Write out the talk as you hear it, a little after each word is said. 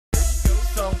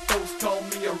Some folks call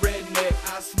me a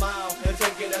redneck. I smile and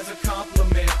take it as a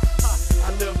compliment.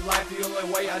 I live life the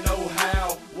only way I know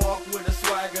how. Walk with a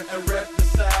swagger and rep the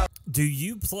South. Do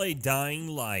you play Dying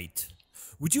Light?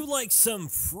 Would you like some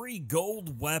free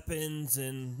gold weapons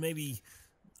and maybe,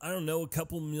 I don't know, a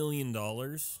couple $1 million?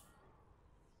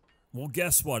 Well,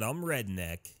 guess what? I'm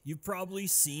Redneck. You've probably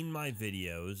seen my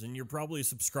videos, and you're probably a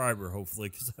subscriber, hopefully,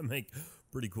 because I make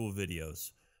pretty cool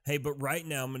videos. Hey, but right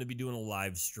now I'm going to be doing a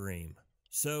live stream.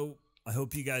 So I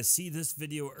hope you guys see this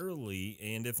video early,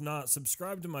 and if not,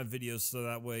 subscribe to my videos so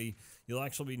that way you'll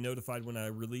actually be notified when I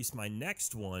release my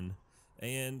next one.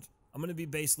 And I'm going to be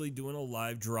basically doing a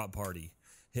live drop party.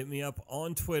 Hit me up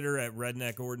on Twitter at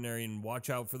RedneckOrdinary and watch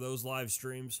out for those live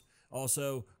streams.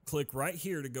 Also, click right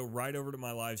here to go right over to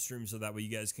my live stream so that way you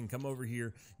guys can come over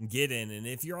here and get in. And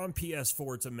if you're on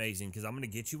PS4, it's amazing because I'm going to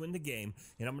get you in the game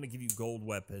and I'm going to give you gold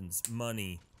weapons,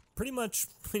 money, pretty much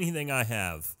anything I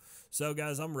have. So,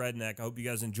 guys, I'm Redneck. I hope you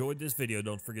guys enjoyed this video.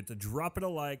 Don't forget to drop it a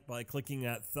like by clicking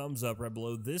that thumbs up right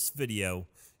below this video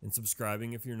and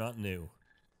subscribing if you're not new.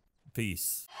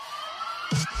 Peace.